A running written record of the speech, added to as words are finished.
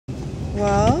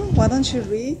Well, why don't you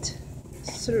read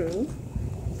through?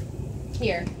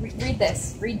 Here, read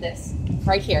this. Read this.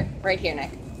 Right here,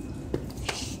 Nick.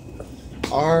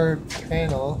 Our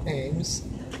panel aims.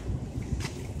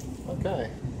 Okay.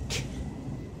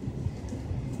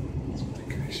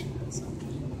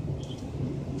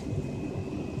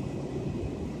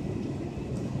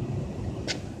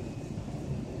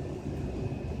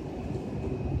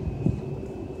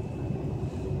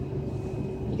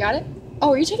 You got it?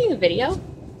 Oh, are you taking a video?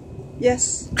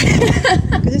 Yes.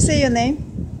 Could you say your name?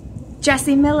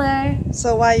 Jessie Miller.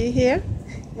 So why are you here?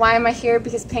 Why am I here?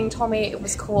 Because Ping told me it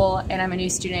was cool and I'm a new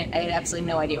student. I had absolutely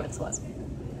no idea what this was.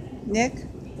 Nick,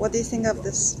 what do you think of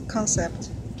this concept?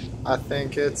 I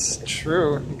think it's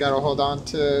true. You gotta hold on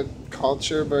to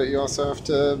culture, but you also have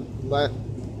to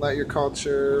let your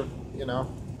culture,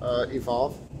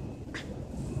 evolve.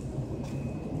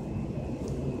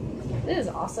 This is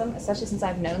awesome, especially since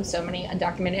I've known so many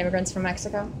undocumented immigrants from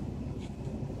Mexico.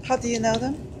 How do you know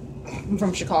them? I'm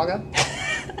from Chicago.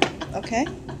 Okay.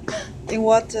 In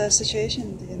what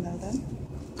situation do you know them?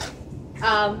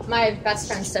 My best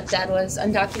friend's stepdad was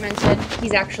undocumented.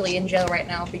 He's actually in jail right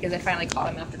now because I finally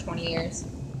caught him after 20 years.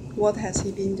 What has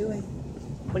he been doing?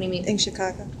 What do you mean? In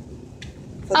Chicago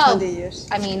for 20 years.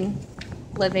 I mean,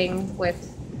 living with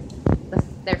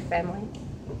their family.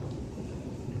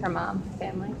 Her mom,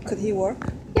 family. Could he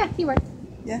work? Yeah, he worked.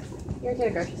 Yeah. He worked at a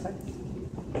grocery store.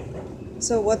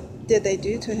 So what did they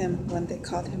do to him when they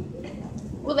caught him?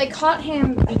 Well, they caught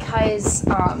him because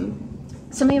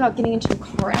something about getting into a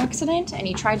car accident, and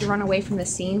he tried to run away from the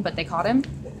scene, but they caught him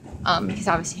because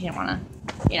obviously he didn't want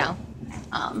to,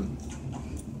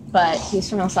 But he was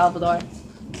from El Salvador,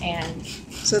 and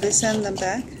so they send them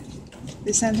back.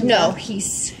 They send him. No, back?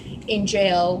 he's in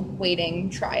jail waiting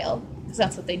trial because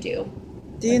that's what they do.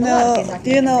 Do you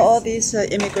know all these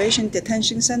immigration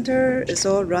detention center is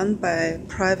all run by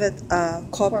private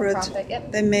corporate? For-profit,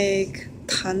 yep. They make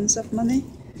tons of money.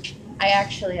 I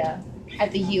actually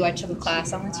at the U I took a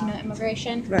class on Latino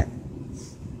immigration. Right.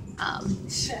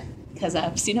 Because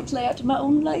I've seen it play out in my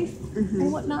own life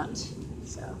and whatnot.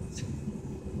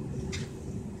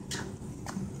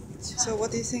 So what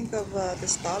do you think of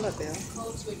this dollar bill?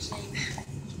 Code switching.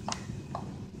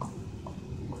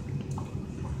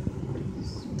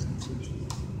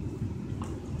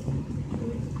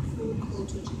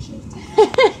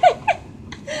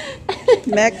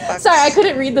 MacBucks. Sorry, I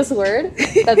couldn't read this word.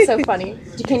 That's so funny.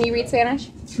 Can you read Spanish?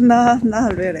 No,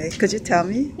 not really. Could you tell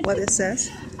me what it says?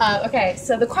 Okay,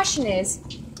 so the question is,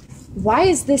 why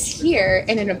is this here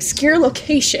in an obscure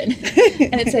location?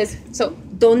 And it says, so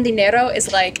don dinero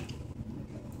is like,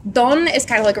 don is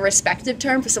kind of like a respective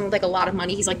term for someone with like a lot of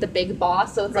money. He's like the big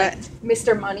boss. So it's right. Like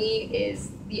Mr. Money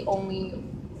is the only,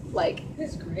 like,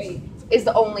 That's great. is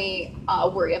the only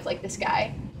worry of like this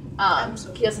guy.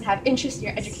 He doesn't have interest in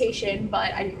your education,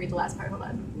 but I didn't read the last part. Hold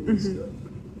on.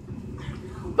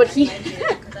 But he,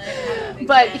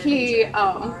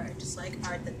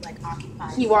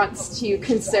 he wants to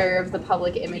conserve the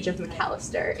public image of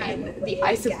Macalester in the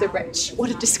eyes of the rich.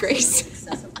 What a disgrace!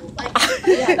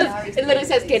 It literally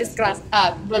says "que desgracia."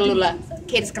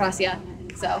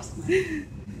 So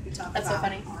that's so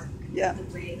funny. Yeah.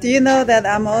 Do you know that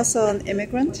I'm also an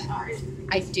immigrant?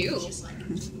 I do.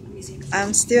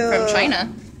 I'm still From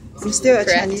China. I'm still a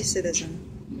Correct. Chinese citizen.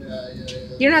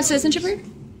 You don't have citizenship here?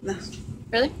 No.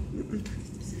 Really?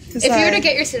 If you were to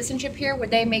get your citizenship here,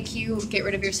 would they make you get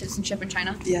rid of your citizenship in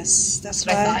China? Yes, that's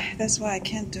what I why. thought. That's why I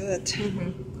can't do it.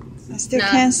 Mm-hmm. I still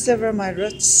can't sever my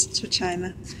roots to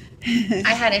China.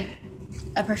 I had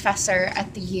a professor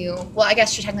at the U. Well, I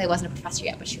guess she technically wasn't a professor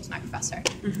yet, but she was my professor.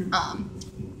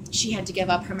 She had to give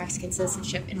up her Mexican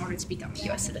citizenship in order to become a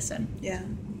U.S. citizen. Yeah.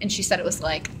 And she said it was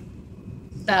like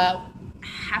the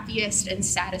happiest and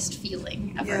saddest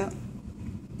feeling ever. Yeah.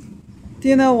 Do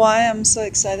you know why I'm so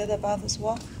excited about this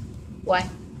walk? Why?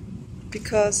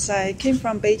 Because I came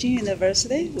from Beijing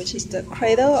University, which is the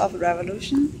cradle of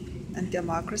revolution and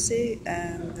democracy,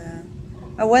 and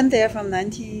I went there from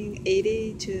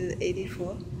 1980 to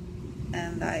 84,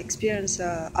 and I experienced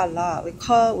a lot.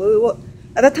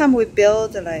 At that time we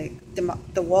built like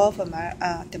the wall for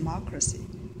democracy,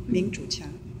 民主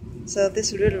墙. So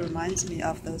this really reminds me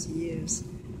of those years,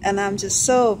 and I'm just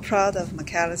so proud of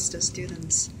Macalester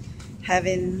students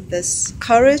having this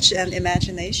courage and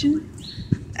imagination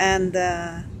and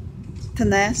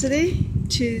tenacity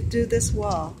to do this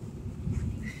wall.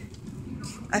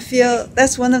 I feel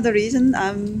that's one of the reasons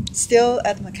I'm still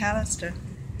at Macalester,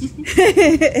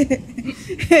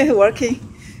 working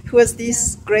with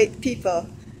these great people.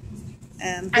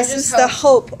 And this is the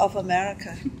hope of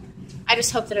America. I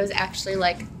just hope that it was actually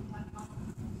like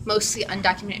mostly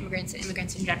undocumented immigrants and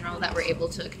immigrants in general that were able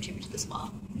to contribute to this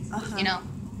wall. Uh-huh. You know?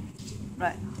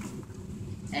 Right.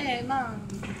 Hey, Mom.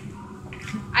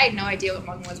 I had no idea what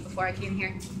Hmong was before I came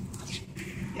here.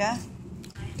 Yeah.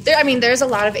 There's a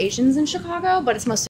lot of Asians in Chicago, but it's mostly